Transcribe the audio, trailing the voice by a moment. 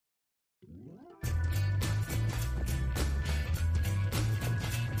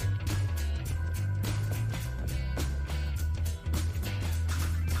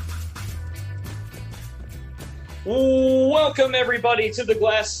Welcome, everybody, to the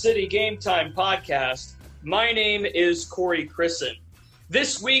Glass City Game Time podcast. My name is Corey Crisson.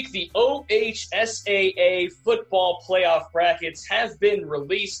 This week, the OHSAA football playoff brackets have been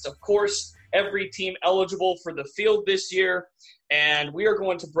released. Of course, every team eligible for the field this year, and we are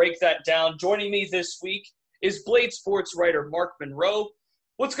going to break that down. Joining me this week is Blade Sports writer Mark Monroe.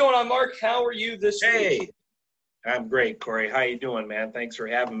 What's going on, Mark? How are you this week? Hey, I'm great, Corey. How you doing, man? Thanks for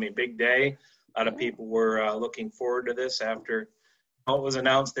having me. Big day. A lot of people were looking forward to this after it was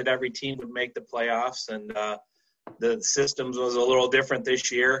announced that every team would make the playoffs, and the systems was a little different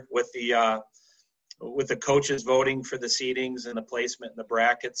this year with the coaches voting for the seedings and the placement in the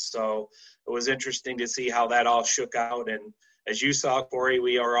brackets. So it was interesting to see how that all shook out. And as you saw, Corey,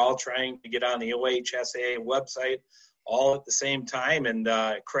 we are all trying to get on the OHSAA website all at the same time, and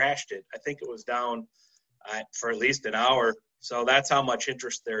it crashed it. I think it was down for at least an hour. So that's how much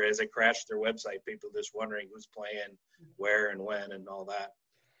interest there is. It crashed their website. People just wondering who's playing, where and when and all that.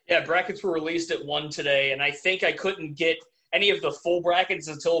 Yeah, brackets were released at 1 today, and I think I couldn't get any of the full brackets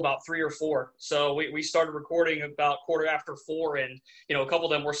until about 3 or 4. So we started recording about 4:15, and, a couple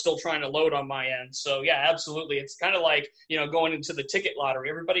of them were still trying to load on my end. So, yeah, absolutely. It's kind of like, going into the ticket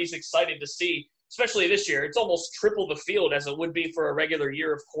lottery. Everybody's excited to see, especially this year. It's almost triple the field as it would be for a regular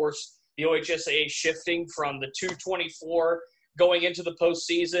year, of course. The OHSAA shifting from the 224 going into the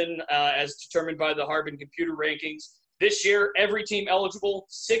postseason as determined by the Harbin computer rankings. This year, every team eligible,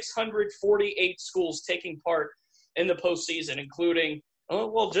 648 schools taking part in the postseason, including,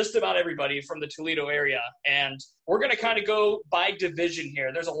 just about everybody from the Toledo area. And we're going to kind of go by division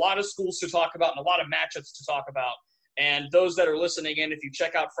here. There's a lot of schools to talk about and a lot of matchups to talk about. And those that are listening in, if you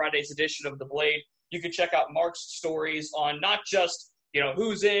check out Friday's edition of The Blade, you can check out Mark's stories on not just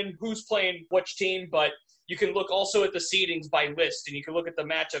who's in, who's playing which team, but you can look also at the seedings by list, and you can look at the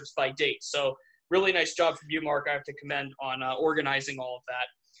matchups by date. So really nice job from you, Mark. I have to commend on organizing all of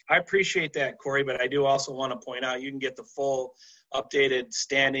that. I appreciate that, Corey, but I do also want to point out you can get the full updated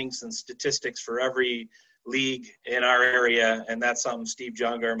standings and statistics for every league in our area, and that's something Steve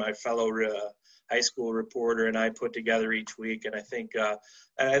Jungar, my fellow high school reporter, and I put together each week. And I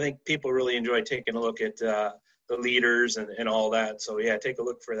think people really enjoy taking a look at the leaders and all that. So, yeah, take a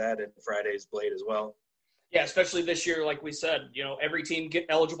look for that in Friday's Blade as well. Yeah, especially this year, like we said, every team get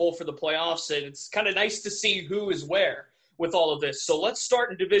eligible for the playoffs, and it's kind of nice to see who is where with all of this. So let's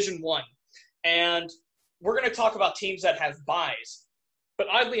start in Division I, and we're going to talk about teams that have byes. But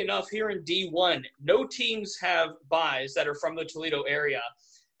oddly enough, here in D1, no teams have byes that are from the Toledo area.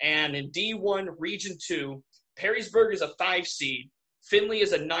 And in D1 Region 2, Perrysburg is a 5 seed, Findlay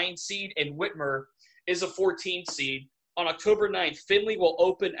is a 9 seed, and Whitmer is a 14 seed. On October 9th, Findlay will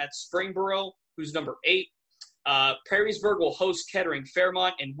open at Springboro, who's number 8. Perrysburg will host Kettering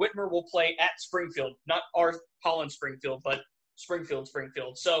Fairmont, and Whitmer will play at Springfield, not our Holland Springfield, but Springfield.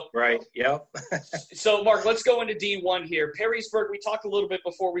 So right, yeah. So, Mark, let's go into D1 here. Perrysburg, we talked a little bit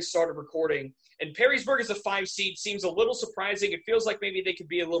before we started recording, and Perrysburg is a 5 seed. Seems a little surprising. It feels like maybe they could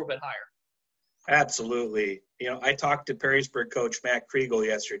be a little bit higher. Absolutely. I talked to Perrysburg coach Matt Kriegel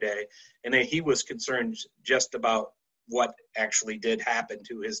yesterday, and he was concerned just about what actually did happen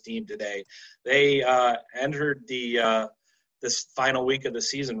to his team today. They entered this final week of the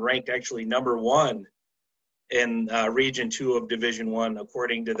season ranked actually number 1 in Region 2 of Division 1,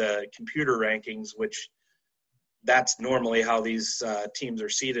 according to the computer rankings, which that's normally how these teams are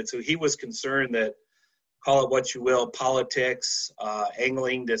seeded. So he was concerned that, call it what you will, politics,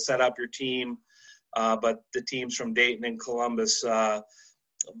 angling to set up your team, but the teams from Dayton and Columbus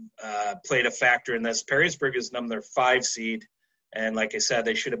played a factor in this. Perrysburg is number 5 seed, and like I said,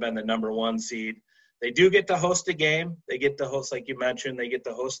 they should have been the number 1 seed. They do get to host a game. They get to host, like you mentioned, they get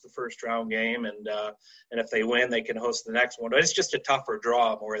to host the first round game, and if they win, they can host the next one. But it's just a tougher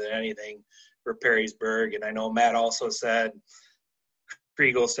draw more than anything for Perrysburg. And I know Matt also said,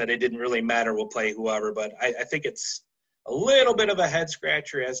 Kriegel said it didn't really matter. We'll play whoever, but I think it's a little bit of a head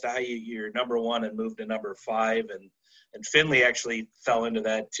scratcher as to how you're number 1 and moved to number 5, and Findlay actually fell into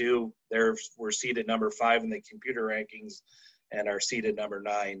that too. We're seeded number 5 in the computer rankings and are seeded number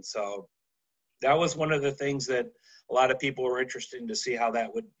 9. So that was one of the things that a lot of people were interested to see how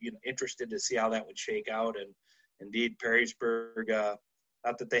that would shake out. And indeed, Perrysburg,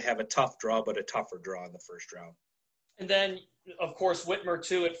 not that they have a tough draw, but a tougher draw in the first round. And then, of course, Whitmer,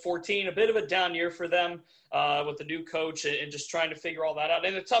 too, at 14, a bit of a down year for them with the new coach and just trying to figure all that out.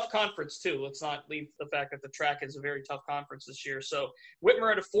 And a tough conference, too. Let's not leave the fact that the track is a very tough conference this year. So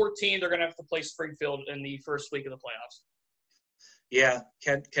Whitmer at a 14, they're going to have to play Springfield in the first week of the playoffs. Yeah,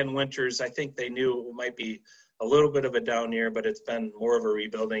 Ken Winters, I think they knew it might be a little bit of a down year, but it's been more of a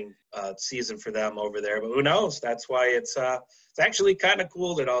rebuilding season for them over there. But who knows? That's why it's actually kind of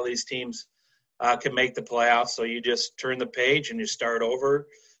cool that all these teams can make the playoffs. So you just turn the page and you start over.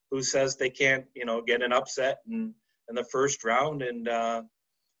 Who says they can't, get an upset in the first round? And,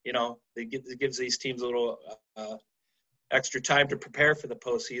 it gives these teams a little extra time to prepare for the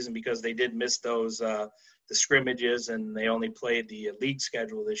postseason because they did miss those the scrimmages and they only played the league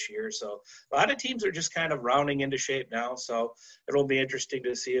schedule this year. So a lot of teams are just kind of rounding into shape now. So it'll be interesting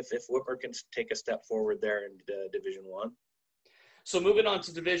to see if Whitmer can take a step forward there in Division I. So moving on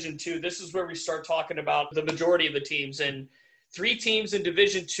to Division II, this is where we start talking about the majority of the teams. And 3 teams in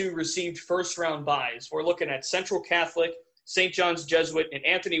Division II received first-round byes. We're looking at Central Catholic, St. John's Jesuit, and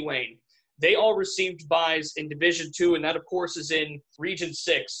Anthony Wayne. They all received byes in Division II, and that, of course, is in Region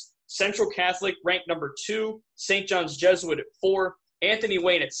 6. Central Catholic ranked number 2, St. John's Jesuit at 4, Anthony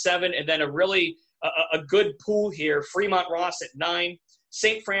Wayne at 7, and then a really a good pool here, Fremont Ross at 9,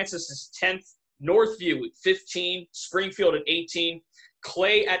 St. Francis is 10th, Northview at 15, Springfield at 18,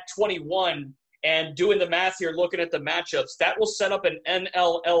 Clay at 21. And doing the math here, looking at the matchups, that will set up an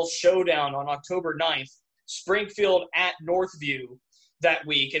NLL showdown on October 9th, Springfield at Northview that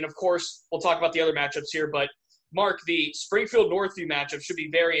week. And, of course, we'll talk about the other matchups here. But, Mark, the Springfield-Northview matchup should be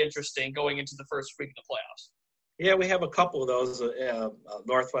very interesting going into the first week of the playoffs. Yeah, we have a couple of those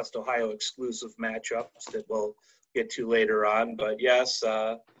Northwest Ohio exclusive matchups that we'll get to later on. But, yes,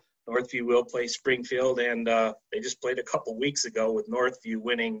 Northview will play Springfield, and they just played a couple weeks ago with Northview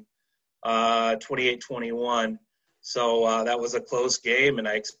winning 28-21. So that was a close game, and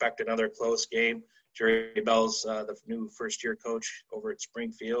I expect another close game. Jerry Bell's the new first-year coach over at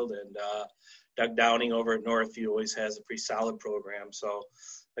Springfield, and Doug Downing over at Northview always has a pretty solid program. So,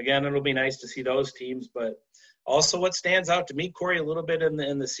 again, it'll be nice to see those teams. But also what stands out to me, Corey, a little bit in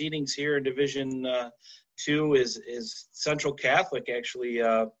the seedings here in Division II is Central Catholic actually,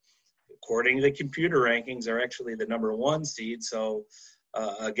 according to the computer rankings, are actually the number 1 seed. So,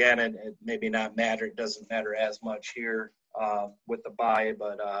 again, it maybe not matter. It doesn't matter as much here with the bye,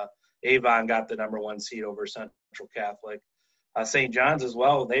 but Avon got the number 1 seed over Central Catholic. St. John's as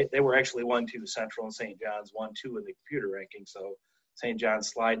well. They were actually 1-2. Central and St. John's 1-2 in the computer ranking. So St. John's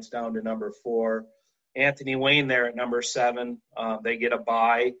slides down to number 4. Anthony Wayne there at number 7. They get a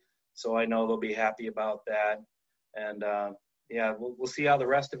bye, so I know they'll be happy about that. And we'll see how the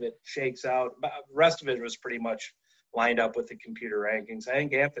rest of it shakes out. The rest of it was pretty much lined up with the computer rankings. I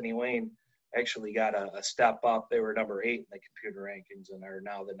think Anthony Wayne actually got a step up. They were number 8 in the computer rankings and are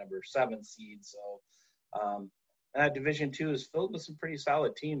now the number 7 seed. So Division II is filled with some pretty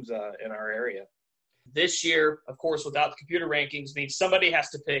solid teams in our area. This year, of course, without the computer rankings, means somebody has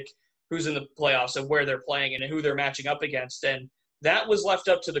to pick who's in the playoffs and where they're playing and who they're matching up against. And that was left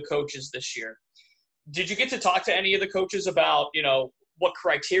up to the coaches this year. Did you get to talk to any of the coaches about, what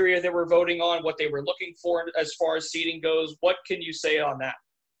criteria they were voting on, what they were looking for as far as seeding goes? What can you say on that?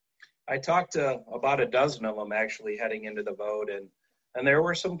 I talked to about a dozen of them actually heading into the vote, and there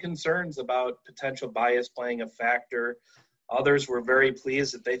were some concerns about potential bias playing a factor. Others were very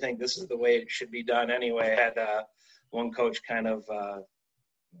pleased that they think this is the way it should be done anyway. I had one coach kind of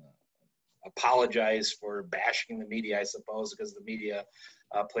apologize for bashing the media, I suppose, because the media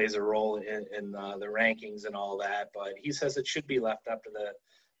plays a role in the rankings and all that. But he says it should be left up to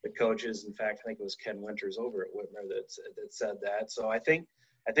the coaches. In fact, I think it was Ken Winters over at Whitmer that said that. So I think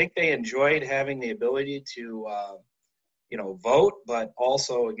they enjoyed having the ability to, vote, but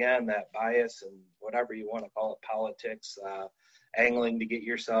also, again, that bias and whatever you want to call it, politics, angling to get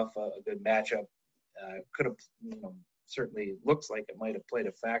yourself a good matchup could have, certainly looks like it might have played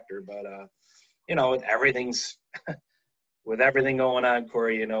a factor. But, with everything going on,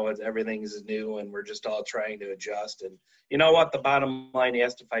 Corey, everything's new and we're just all trying to adjust. And you know what? The bottom line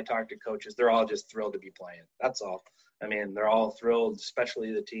is, if I talk to coaches, they're all just thrilled to be playing. That's all. I mean, they're all thrilled,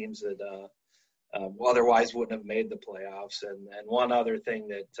 especially the teams that otherwise wouldn't have made the playoffs. And one other thing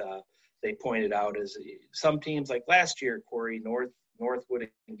that they pointed out is some teams, like last year, Corey, Northwood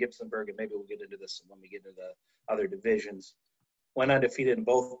and Gibsonburg, and maybe we'll get into this when we get into the other divisions, went undefeated and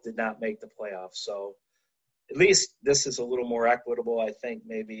both did not make the playoffs. So at least this is a little more equitable. I think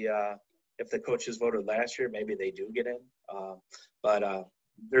maybe if the coaches voted last year, maybe they do get in. But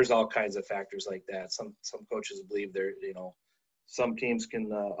there's all kinds of factors like that. Some coaches believe some teams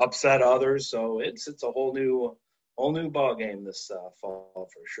can upset others. So it's a whole new ball game this fall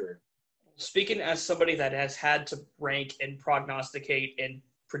for sure. Speaking as somebody that has had to rank and prognosticate and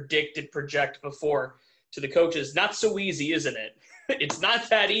predict and project before to the coaches, not so easy, isn't it? It's not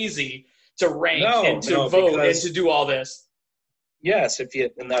that easy to rank and to vote and to do all this. Yes, and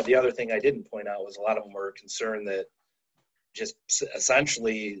the other thing I didn't point out was a lot of them were concerned that just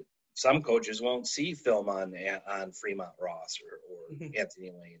essentially some coaches won't see film on Fremont Ross or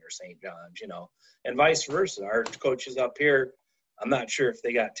Anthony Wayne or St. John's, and vice versa. Our coaches up here, I'm not sure if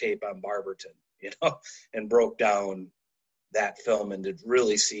they got tape on Barberton, and broke down that film and to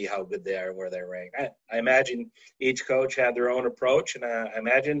really see how good they are and where they're ranked. I imagine each coach had their own approach, and I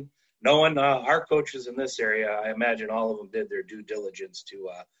imagine knowing our coaches in this area, I imagine all of them did their due diligence to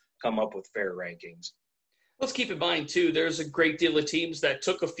come up with fair rankings. Let's keep in mind, too, there's a great deal of teams that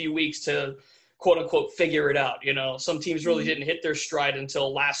took a few weeks to, quote-unquote, figure it out. Some teams really didn't hit their stride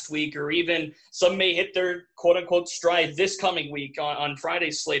until last week, or even some may hit their, quote-unquote, stride this coming week on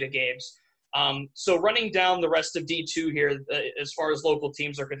Friday's slate of games. So running down the rest of D2 here, as far as local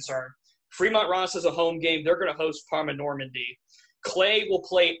teams are concerned, Fremont Ross is a home game. They're going to host Parma Normandy. Clay will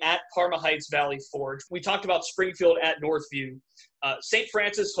play at Parma Heights Valley Forge. We talked about Springfield at Northview. St.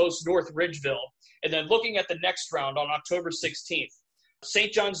 Francis hosts North Ridgeville. And then looking at the next round on October 16th,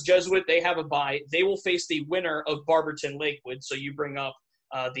 St. John's Jesuit, they have a bye. They will face the winner of Barberton Lakewood. So you bring up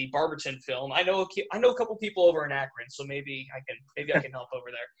the Barberton film. I know a couple people over in Akron, so maybe I can help over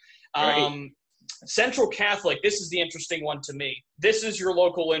there. Right. Central Catholic, this is the interesting one to me. This is your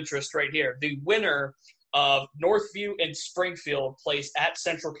local interest right here. The winner of Northview and Springfield plays at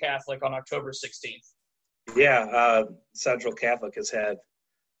Central Catholic on October 16th. Yeah, Central Catholic has had,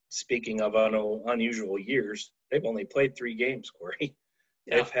 speaking of unusual years, they've only played 3 games, Corey.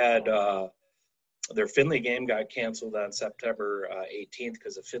 Yeah. They've had their Findlay game got canceled on September 18th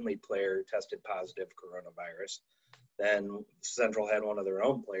because a Findlay player tested positive coronavirus. Then Central had one of their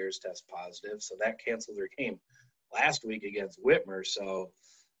own players test positive, so that canceled their game last week against Whitmer. So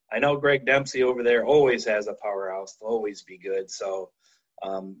I know Greg Dempsey over there always has a powerhouse. They'll always be good. So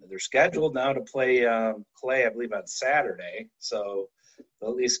they're scheduled now to play Clay, I believe, on Saturday. So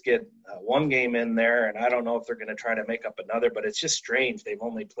they'll at least get one game in there, and I don't know if they're going to try to make up another, but it's just strange. They've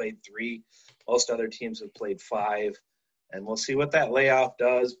only played 3. Most other teams have played 5, and we'll see what that layoff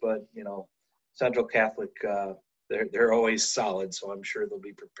does. But, Central Catholic, they're always solid, so I'm sure they'll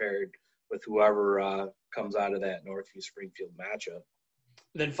be prepared with whoever comes out of that Northview Springfield matchup.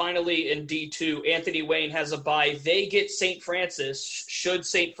 Then finally in D2, Anthony Wayne has a bye. They get St. Francis should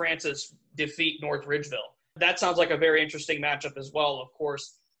St. Francis defeat North Ridgeville. That sounds like a very interesting matchup as well. Of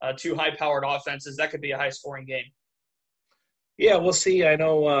course, 2 high-powered offenses. That could be a high-scoring game. Yeah, we'll see. I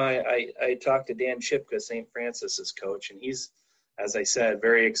know I talked to Dan Chipka, St. Francis's coach, and he's, as I said,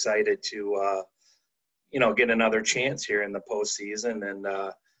 very excited to, get another chance here in the postseason. And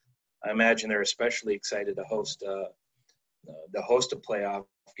I imagine they're especially excited to host a playoff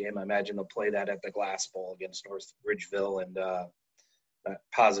game. I imagine they'll play that at the Glass Bowl against North Ridgeville, and not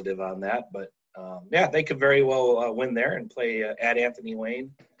positive on that. But, they could very well win there and play at Anthony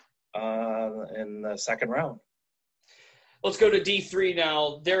Wayne in the second round. Let's go to D3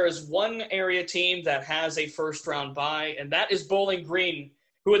 now. There is one area team that has a first-round bye, and that is Bowling Green,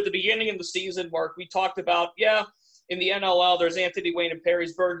 who at the beginning of the season, Mark, we talked about, in the NLL, there's Anthony Wayne and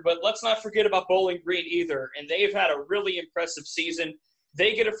Perrysburg, but let's not forget about Bowling Green either, and they've had a really impressive season.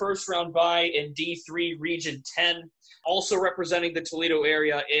 They get a first-round bye in D3 Region 10, also representing the Toledo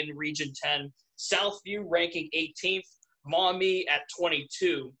area in Region 10. Southview ranking 18th, Maumee at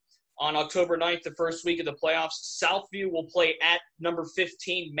 22. On October 9th, the first week of the playoffs, Southview will play at number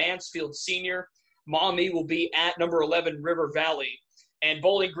 15, Mansfield Senior. Maumee will be at number 11, River Valley. And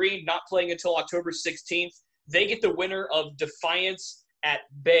Bowling Green not playing until October 16th. They get the winner of Defiance at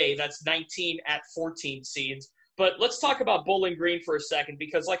Bay. That's 19 at 14 seeds. But let's talk about Bowling Green for a second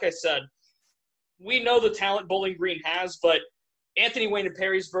because, like I said, we know the talent Bowling Green has, but Anthony Wayne and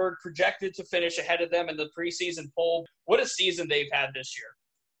Perrysburg projected to finish ahead of them in the preseason poll. What a season they've had this year.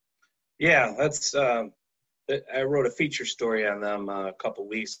 Yeah, that's I wrote a feature story on them a couple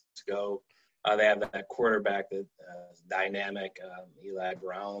weeks ago. They have that quarterback that dynamic, Eli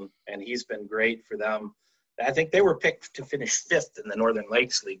Brown, and he's been great for them. I think they were picked to finish 5th in the Northern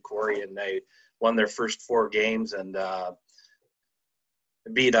Lakes League, Corey, and they won their first 4 games and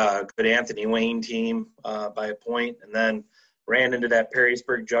beat a good Anthony Wayne team by a point, and then ran into that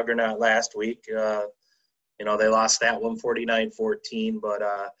Perrysburg juggernaut last week. They lost that one 49-14, but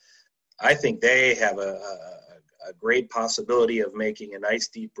I think they have a great possibility of making a nice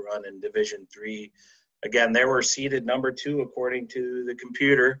deep run in Division III. Again, they were seeded number 2 according to the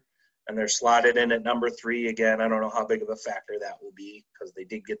computer, and they're slotted in at number 3. Again, I don't know how big of a factor that will be because they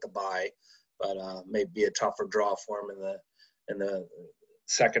did get the bye, but maybe a tougher draw for them in the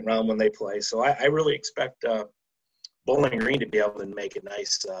second round when they play. So I really expect Bowling Green to be able to make a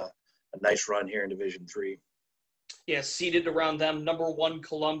nice run here in Division III. Yeah, seated around them, number 1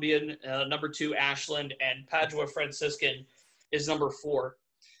 Columbian, number 2 Ashland, and Padua Franciscan is number 4.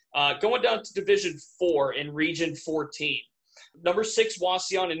 Going down to Division 4 in Region 14. Number 6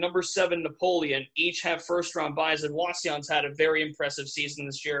 Wauseon and number 7 Napoleon each have first-round byes, and Wauseon's had a very impressive season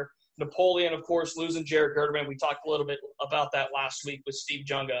this year. Napoleon, of course, losing Jared Gerdeman. We talked a little bit about that last week with Steve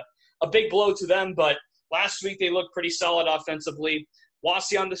Junga. A big blow to them, but last week they looked pretty solid offensively.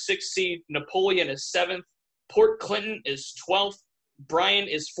 Wauseon, the 6th seed. Napoleon is 7th. Port Clinton is 12th. Bryan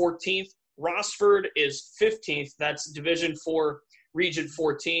is 14th. Rossford is 15th. That's Division 4, Region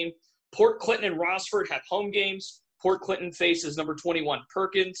 14. Port Clinton and Rossford have home games. Port Clinton faces number 21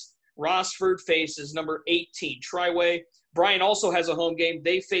 Perkins. Rossford faces number 18 Triway. Bryan also has a home game.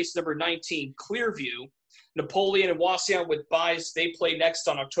 They face number 19 Clearview. Napoleon and Wauseon with byes. They play next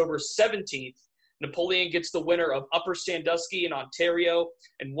on October 17th. Napoleon gets the winner of Upper Sandusky in Ontario,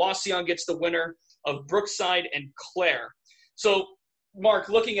 and Wauseon gets the winner of Brookside and Clare. So, Mark,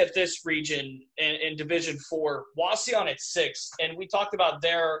 looking at this region in Division 4, Wauseon at 6, and we talked about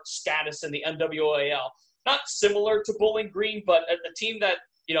their status in the NWAL. Not similar to Bowling Green, but a team that,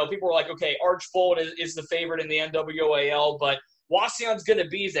 people were like, okay, Archbold is the favorite in the NWAL, but Wauseon's going to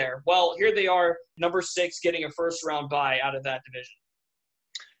be there. Well, here they are, number 6, getting a first-round bye out of that division.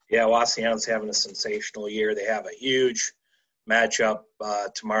 Yeah, Wauseon's having a sensational year. They have a huge matchup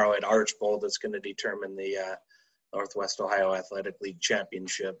tomorrow at Archbold that's going to determine the Northwest Ohio Athletic League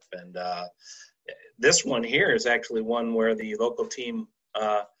Championship. And this one here is actually one where the local team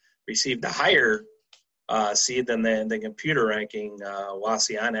received a higher seed than the computer ranking.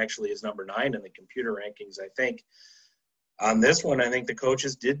 Wauseon actually is number 9 in the computer rankings, I think. On this one, I think the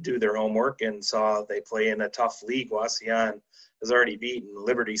coaches did do their homework and saw they play in a tough league. Wauseon has already beaten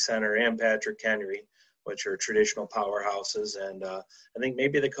Liberty Center and Patrick Henry, which are traditional powerhouses. And I think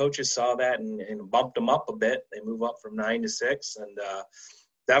maybe the coaches saw that and bumped them up a bit. They move up from 9 to 6. And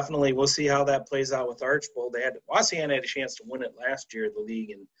definitely we'll see how that plays out with Archbold. Wauseon had a chance to win it last year, the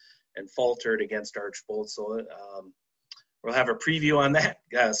league, and faltered against Archbold. So we'll have a preview on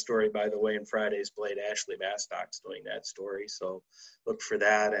that story, by the way, in Friday's Blade. Ashley Bastock's doing that story, so look for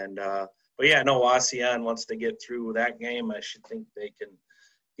that. And but yeah, no, Wauseon, once they get through that game, I should think they can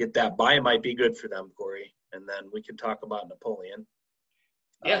get that bye. It might be good for them, Corey. And then we can talk about Napoleon.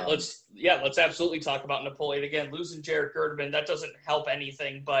 Let's absolutely talk about Napoleon. Again, losing Jared Gerdeman, that doesn't help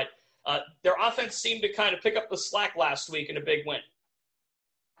anything, but their offense seemed to kind of pick up the slack last week in a big win.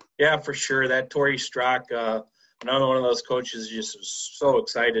 Yeah, for sure. That Torrey Strock, another one of those coaches, just was so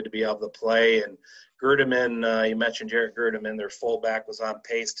excited to be able to play. And Gerdeman, you mentioned Jared Gerdeman, their fullback, was on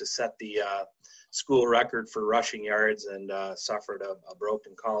pace to set the school record for rushing yards and suffered a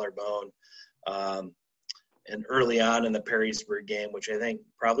broken collarbone. And early on in the Perrysburg game, which I think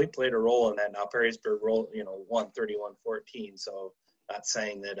probably played a role in that. Now Perrysburg won 31-14, so not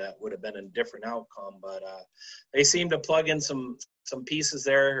saying that it would have been a different outcome, but they seem to plug in some pieces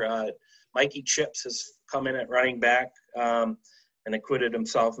there. Mikey Chips has come in at running back and acquitted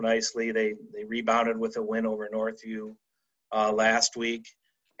himself nicely. They rebounded with a win over Northview last week.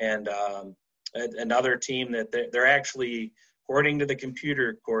 And another team that they're actually, according to the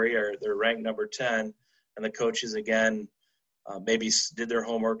computer, Corey, they're ranked number 10. And the coaches, again, maybe did their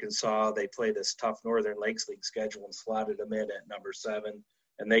homework and saw they play this tough Northern Lakes League schedule and slotted them in at number 7.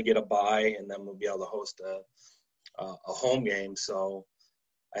 And they get a bye, and then we'll be able to host a home game. So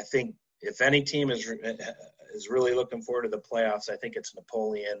I think if any team is really looking forward to the playoffs, I think it's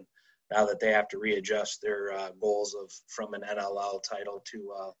Napoleon, now that they have to readjust their goals from an NLL title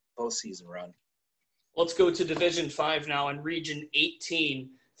to a postseason run. Let's go to Division 5 now in Region 18.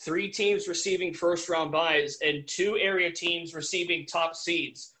 3 teams receiving first-round byes and 2 area teams receiving top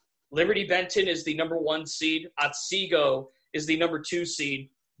seeds. Liberty Benton is the number 1 seed. Otsego is the number 2 seed.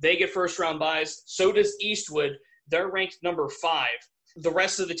 They get first-round byes. So does Eastwood. They're ranked number 5. The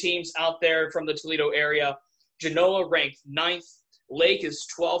rest of the teams out there from the Toledo area, Genoa ranked 9th. Lake is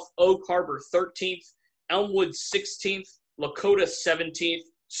 12th. Oak Harbor 13th. Elmwood 16th. Lakota 17th.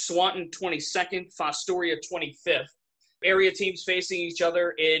 Swanton 22nd. Fostoria 25th. Area teams facing each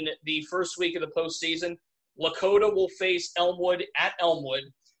other in the first week of the postseason. Lakota will face Elmwood at Elmwood.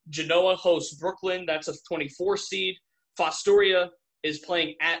 Genoa hosts Brooklyn. That's a 24 seed. Fostoria is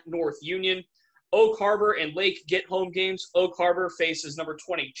playing at North Union. Oak Harbor and Lake get home games. Oak Harbor faces number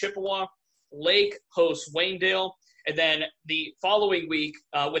 20 Chippewa. Lake hosts Waynedale. And then the following week,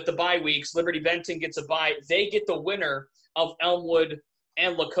 with the bye weeks, Liberty Benton gets a bye. They get the winner of Elmwood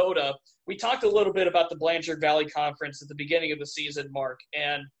and Lakota. We talked a little bit about the Blanchard Valley Conference at the beginning of the season, Mark,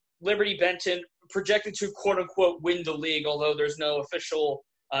 and Liberty Benton projected to quote-unquote win the league, although there's no official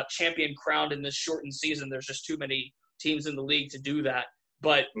champion crowned in this shortened season. There's just too many teams in the league to do that.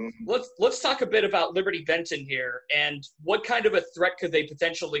 But let's talk a bit about Liberty Benton here, and what kind of a threat could they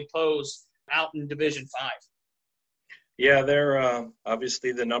potentially pose out in Division 5? Yeah, they're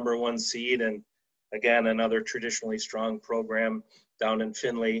obviously the number one seed, and again, another traditionally strong program down in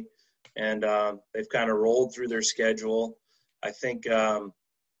Findlay, and they've kind of rolled through their schedule. I think,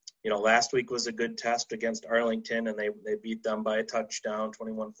 last week was a good test against Arlington, and they beat them by a touchdown,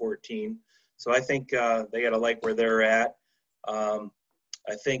 21-14. So I think they got to like where they're at.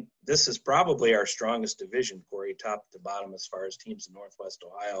 I think this is probably our strongest division, Corey, top to bottom as far as teams in Northwest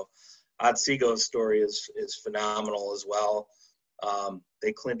Ohio. Otsiego's story is phenomenal as well.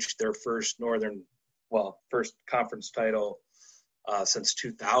 They clinched their first conference title since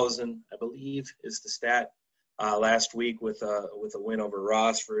 2000, I believe, is the stat. Last week with a win over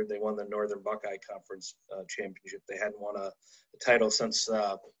Rossford. They won the Northern Buckeye Conference championship. They hadn't won a title since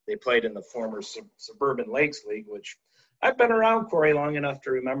they played in the former Suburban Lakes League, which I've been around, Corey, long enough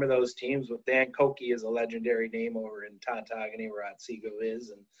to remember those teams. With Dan Koke is a legendary name over in Tontogany, where Otsego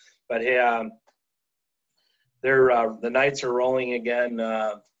is. But the Knights are rolling again.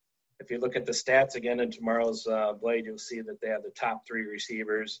 If you look at the stats again in tomorrow's Blade, you'll see that they have the top three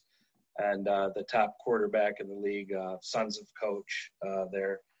receivers and the top quarterback in the league, sons of coach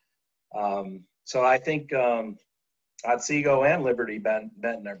there. So I think Otsego and Liberty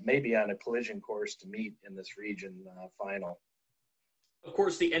Benton are maybe on a collision course to meet in this region final. Of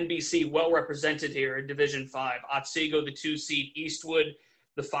course, the NBC well represented here in Division 5. Otsego, the 2 seed, Eastwood,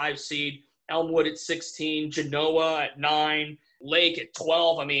 the 5 seed, Elmwood at 16, Genoa at 9, Lake at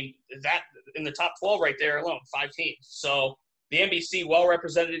 12. I mean, that in the top 12 right there alone, 5 teams. So the NBC well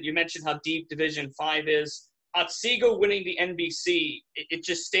represented. You mentioned how deep Division 5 is. Otsego winning the NBC, it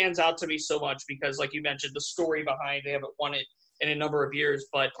just stands out to me so much because, like you mentioned, the story behind they haven't won it in a number of years.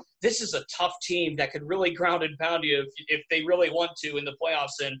 But this is a tough team that could really ground and pound you if they really want to in the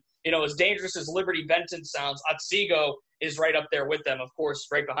playoffs. And, as dangerous as Liberty Benton sounds, Otsego is right up there with them, of course,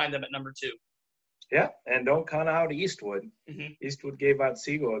 right behind them at number 2. Yeah, and don't count out Eastwood. Mm-hmm. Eastwood gave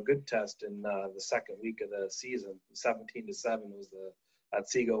Otsego a good test in the second week of the season. 17-7 was the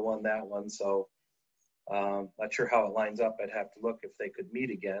Otsego won that one. So not sure how it lines up. I'd have to look if they could meet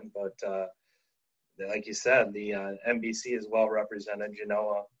again. But like you said, the NBC is well represented.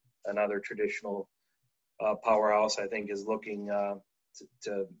 Genoa, another traditional powerhouse, I think, is looking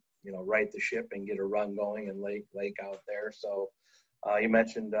to right the ship and get a run going, and Lake out there. So you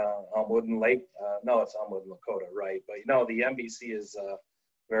mentioned Elmwood and Lake. No, it's Elmwood and Lakota, right? But, the NBC is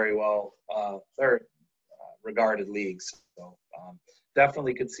very well they're regarded leagues. So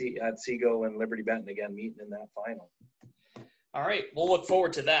definitely could see Otsego and Liberty Benton again meeting in that final. All right, we'll look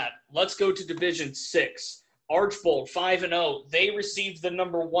forward to that. Let's go to Division 6. Archbold, 5-0. They received the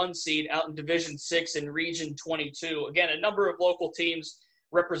number 1 seed out in Division 6 in Region 22. Again, a number of local teams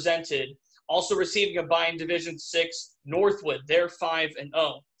represented. Also receiving a bye in Division 6, Northwood, they're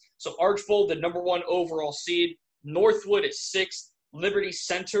 5-0. So Archbold, the number 1 overall seed. Northwood is 6th. Liberty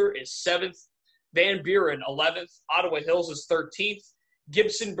Center is 7th. Van Buren, 11th. Ottawa Hills is 13th.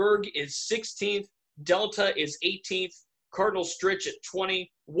 Gibsonburg is 16th. Delta is 18th. Cardinal Stritch at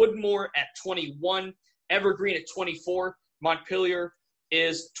 20. Woodmore at 21. Evergreen at 24. Montpelier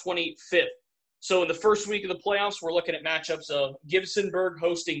is 25th. So in the first week of the playoffs, we're looking at matchups of Gibsonburg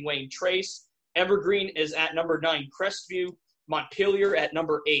hosting Wayne Trace. Evergreen is at number 9, Crestview. Montpelier at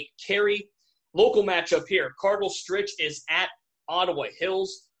number 8, Cary. Local matchup here. Cardinal Stritch is at Ottawa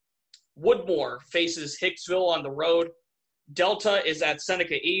Hills. Woodmore faces Hicksville on the road. Delta is at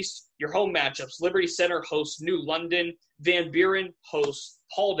Seneca East. Your home matchups. Liberty Center hosts New London. Van Buren hosts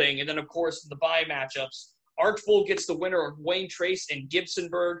Paulding. And then, of course, the bye matchups. Archbold gets the winner of Wayne Trace and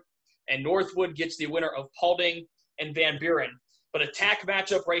Gibsonburg. And Northwood gets the winner of Paulding and Van Buren. But attack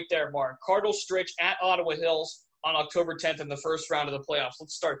matchup right there, Mark. Cardinal Stritch at Ottawa Hills on October 10th in the first round of the playoffs.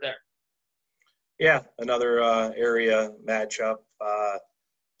 Let's start there. Yeah, another area matchup.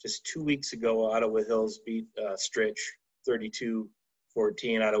 Just 2 weeks ago, Ottawa Hills beat Stritch 32-14.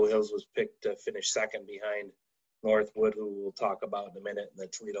 Ottawa Hills was picked to finish second behind Northwood, who we'll talk about in a minute, in the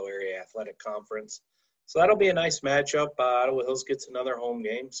Toledo Area Athletic Conference. So that'll be a nice matchup. Ottawa Hills gets another home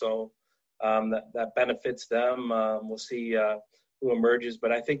game, so that benefits them. We'll see who emerges.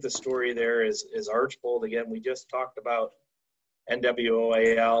 But I think the story there is Archbold. Again, we just talked about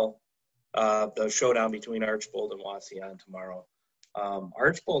NWOAL, the showdown between Archbold and Wauseon tomorrow.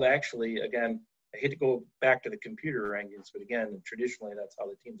 Archbold actually, again, I hate to go back to the computer rankings, but again, traditionally that's how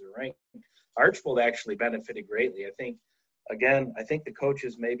the teams are ranked. Archbold actually benefited greatly. I think the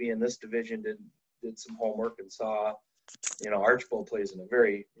coaches maybe in this division did some homework and saw Archbold plays in a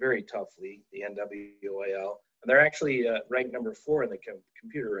very, very tough league, the NWOAL, and they're actually ranked number 4 in the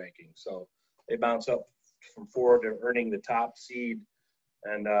computer ranking. So they bounce up from 4 to earning the top seed.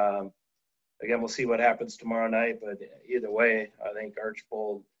 And again, we'll see what happens tomorrow night. But either way, I think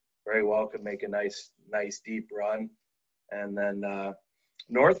Archbold very well could make a nice deep run. And then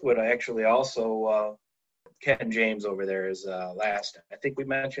Northwood actually also Ken James over there is last. I think we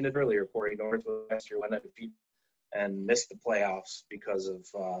mentioned it earlier, Corey. Northwood last year went undefeated and missed the playoffs because of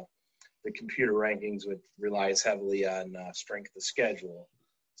the computer rankings, which relies heavily on strength of schedule.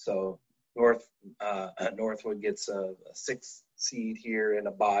 So Northwood gets a 6th seed here in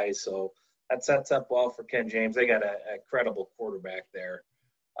a bye, so that sets up well for Ken James. They got a credible quarterback there,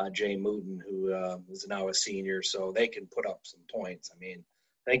 Jay Mooten, who is now a senior, so they can put up some points. I mean,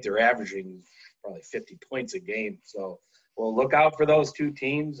 I think they're averaging probably 50 points a game. So we'll look out for those two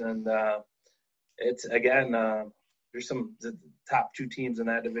teams, and it's again there's the top 2 teams in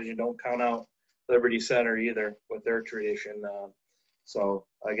that division. Don't count out Liberty Center either with their tradition. So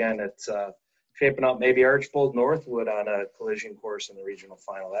again, it's shaping up maybe Archbold Northwood on a collision course in the regional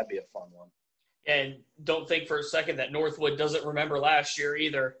final. That'd be a fun one. And don't think for a second that Northwood doesn't remember last year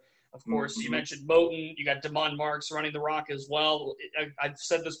either. Of course, you mentioned Moten. You got Damon Marks running the rock as well. I've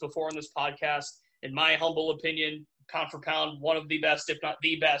said this before on this podcast. In my humble opinion, pound for pound, one of the best, if not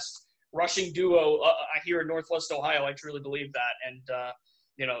the best, rushing duo here in Northwest Ohio. I truly believe that. And,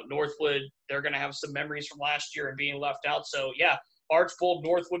 Northwood, they're going to have some memories from last year and being left out. So, yeah, Archbold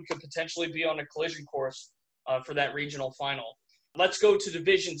Northwood could potentially be on a collision course for that regional final. Let's go to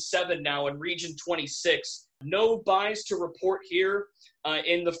Division 7 now in Region 26. No buys to report here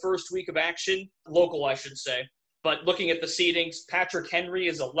in the first week of action. Local, I should say. But looking at the seedings, Patrick Henry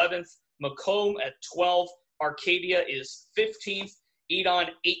is 11th, Macomb at 12th, Arcadia is 15th, Edon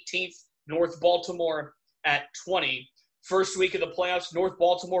 18th, North Baltimore at 20. First week of the playoffs, North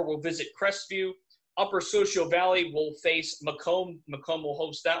Baltimore will visit Crestview. Upper Socio Valley will face Macomb. Macomb will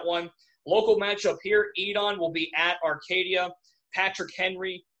host that one. Local matchup here, Edon will be at Arcadia. Patrick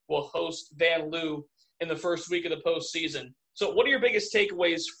Henry will host Van Loo in the first week of the postseason. So what are your biggest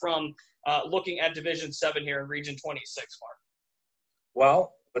takeaways from looking at Division 7 here in Region 26, Mark?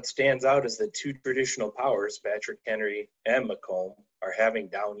 Well, what stands out is that 2 traditional powers, Patrick Henry and Macomb, are having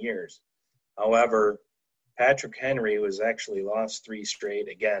down years. However, Patrick Henry was actually lost 3 straight,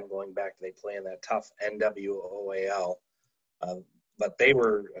 again, going back to they play in that tough NWOAL. But they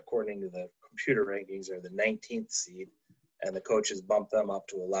were, according to the computer rankings, are the 19th seed, and the coaches bumped them up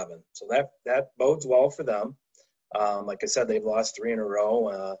to 11. So that bodes well for them. Like I said, they've lost 3 in a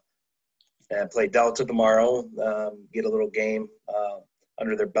row and play Delta tomorrow, get a little game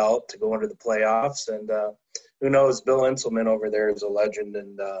under their belt to go into the playoffs. And who knows, Bill Inselman over there is a legend,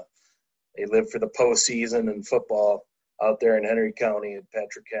 and they live for the postseason and football out there in Henry County at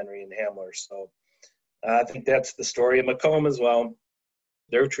Patrick Henry and Hamler. So I think that's the story of Macomb as well.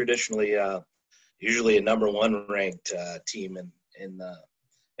 They're traditionally usually a number 1 ranked team in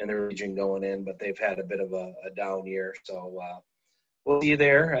the region going in, but they've had a bit of a down year. So we'll see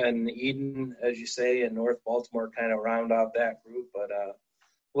there. And Eden, as you say, and North Baltimore kind of round out that group. But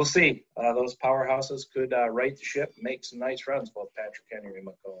we'll see. Those powerhouses could right the ship, make some nice runs, both Patrick Henry and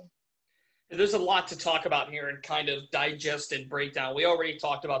Macomb. There's a lot to talk about here and kind of digest and break down. We already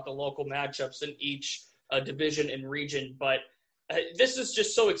talked about the local matchups in each division and region, but this is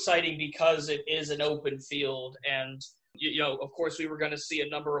just so exciting because it is an open field. And, of course, we were going to see a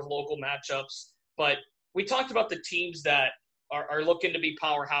number of local matchups, but we talked about the teams that are looking to be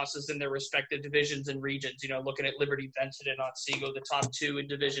powerhouses in their respective divisions and regions, looking at Liberty Benson and Otsego, the top 2 in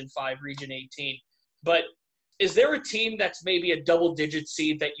Division 5, Region 18. But is there a team that's maybe a double-digit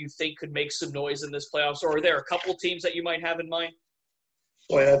seed that you think could make some noise in this playoffs, or are there a couple teams that you might have in mind?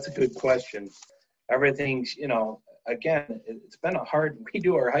 Boy, that's a good question. Everything's, again, it's been we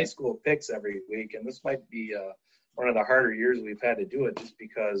do our high school picks every week, and this might be one of the harder years we've had to do it just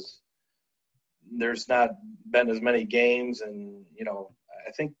because there's not been as many games. And,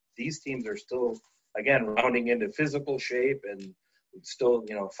 I think these teams are still, again, rounding into physical shape and still,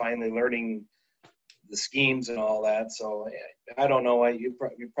 finally learning the schemes and all that. So I don't know. You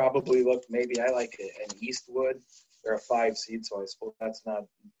probably look, maybe I like an Eastwood. They're a 5 seed, so I suppose that's not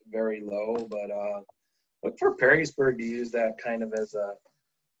very low. But look for Perrysburg to use that kind of as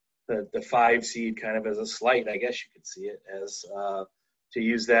the 5 seed kind of as a slight, I guess you could see it as to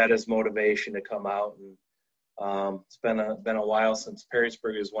use that as motivation to come out. And it's been a while since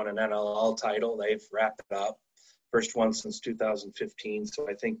Perrysburg has won an NLL title. They've wrapped it up, first one since 2015. So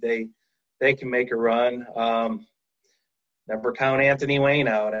I think they can make a run. never count Anthony Wayne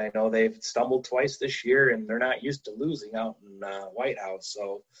out. I know they've stumbled twice this year, and they're not used to losing out in White House.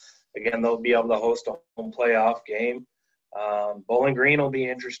 So, again, they'll be able to host a home playoff game. Bowling Green will be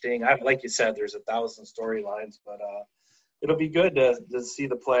interesting. Like you said, there's 1,000 storylines, but it'll be good to see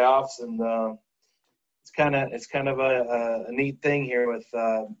the playoffs, and it's kind of a neat thing here with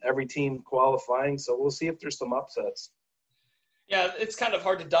every team qualifying. So we'll see if there's some upsets. Yeah, it's kind of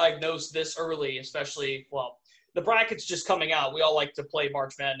hard to diagnose this early, especially, the bracket's just coming out. We all like to play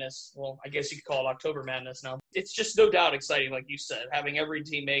March Madness. Well, I guess you could call it October Madness now. It's just no doubt exciting, like you said, having every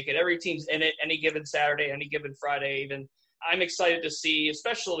team make it. Every team's in it any given Saturday, any given Friday even. I'm excited to see,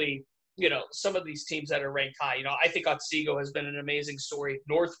 especially, some of these teams that are ranked high. I think Otsego has been an amazing story.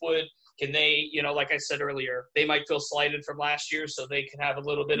 Northwood, can they, like I said earlier, they might feel slighted from last year, so they can have a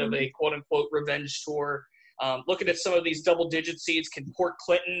little bit of a quote-unquote revenge tour. Looking at some of these double-digit seeds, can Port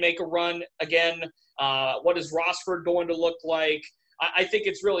Clinton make a run again? What is Rossford going to look like? I think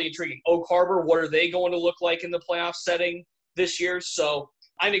it's really intriguing. Oak Harbor, what are they going to look like in the playoff setting this year? So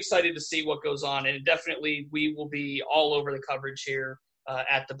I'm excited to see what goes on, and definitely we will be all over the coverage here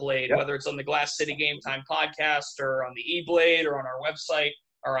at the Blade, whether it's on the Glass City Game Time podcast or on the E-Blade or on our website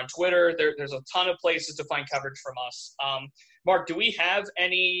or on Twitter. There's a ton of places to find coverage from us. Mark, do we have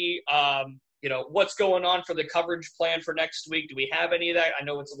any what's going on for the coverage plan for next week? Do we have any of that? I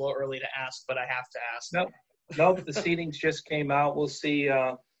know it's a little early to ask, but I have to ask. No, but the seedings just came out. We'll see.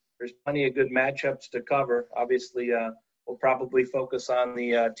 There's plenty of good matchups to cover. Obviously, we'll probably focus on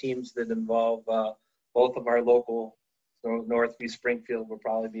the teams that involve both of our local. So Northview Springfield will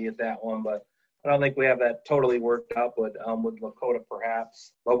probably be at that one, but I don't think we have that totally worked out with Lakota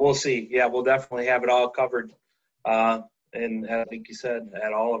perhaps. But we'll see. Yeah, we'll definitely have it all covered. And like you said,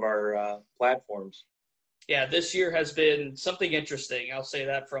 at all of our platforms. Yeah, this year has been something interesting. I'll say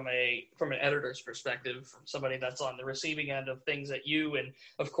that from an editor's perspective, from somebody that's on the receiving end of things that you and,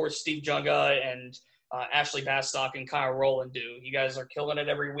 of course, Steve Junga and Ashley Bastock and Kyle Rowland do. You guys are killing it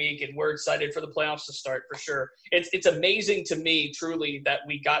every week, and we're excited for the playoffs to start for sure. It's amazing to me, truly, that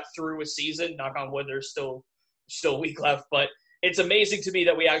we got through a season. Knock on wood, there's still a week left, but it's amazing to me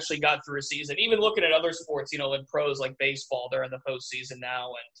that we actually got through a season. Even looking at other sports, in pros like baseball, they're in the postseason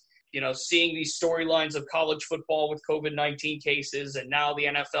now, and seeing these storylines of college football with COVID-19 cases, and now the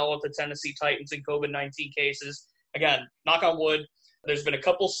NFL with the Tennessee Titans and COVID-19 cases. Again, knock on wood. There's been a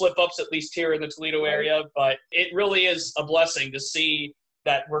couple slip-ups, at least here in the Toledo area, but it really is a blessing to see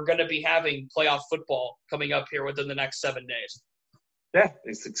that we're going to be having playoff football coming up here within the next 7 days. Yeah,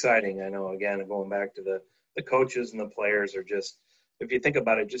 it's exciting. I know, again, going back to the coaches and the players are just, if you think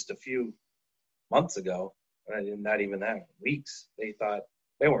about it, just a few months ago, not even that, weeks, they thought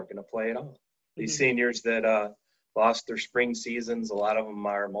they weren't going to play at all. These seniors that lost their spring seasons, a lot of them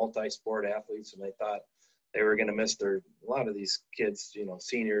are multi-sport athletes, and they thought they were going to miss a lot of these kids,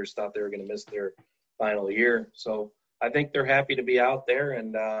 seniors thought they were going to miss their final year. So I think they're happy to be out there,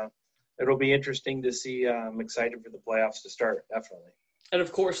 and it'll be interesting to see. I'm excited for the playoffs to start, definitely. And,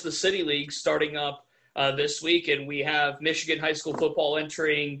 of course, the City League starting up this week, and we have Michigan high school football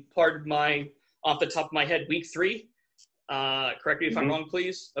entering, off the top of my head, week 3. Correct me if I'm wrong,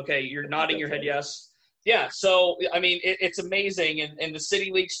 please. Okay, you're nodding your head yes. Yeah, so, I mean, it's amazing. And the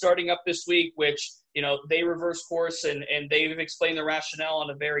City League starting up this week, which, they reverse course, and they've explained the rationale in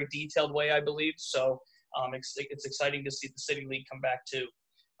a very detailed way, I believe. So it's exciting to see the City League come back too,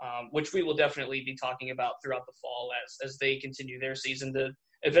 which we will definitely be talking about throughout the fall as they continue their season to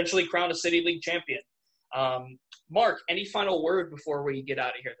eventually crown a City League champion. Mark, any final word before we get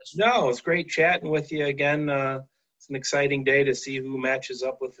out of here this week? No, it's great chatting with you again. It's an exciting day to see who matches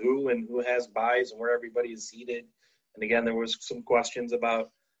up with who and who has buys and where everybody is seated. And again, there was some questions about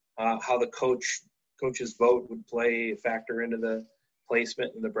how the coach's vote would factor into the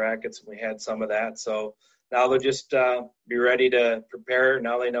placement in the brackets, and we had some of that. So now they'll just be ready to prepare.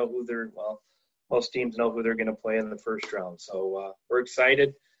 Now they know most teams know who they're going to play in the first round. So we're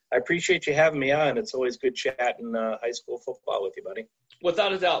excited. I appreciate you having me on. It's always good chatting high school football with you, buddy.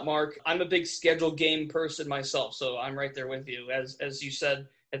 Without a doubt, Mark. I'm a big scheduled game person myself, so I'm right there with you. As you said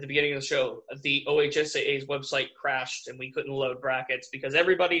at the beginning of the show, the OHSAA's website crashed, and we couldn't load brackets because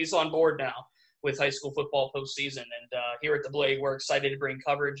everybody's on board now with high school football postseason. And here at the Blade, we're excited to bring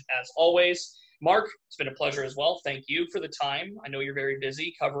coverage as always. Mark, it's been a pleasure as well. Thank you for the time. I know you're very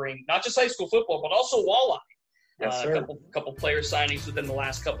busy covering not just high school football, but also Walleye. Yes, sir. Couple player signings within the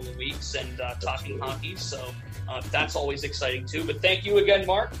last couple of weeks and talking hockey. So that's always exciting too. But thank you again,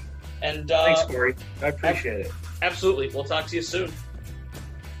 Mark. And thanks, Corey. I appreciate it. Absolutely. We'll talk to you soon.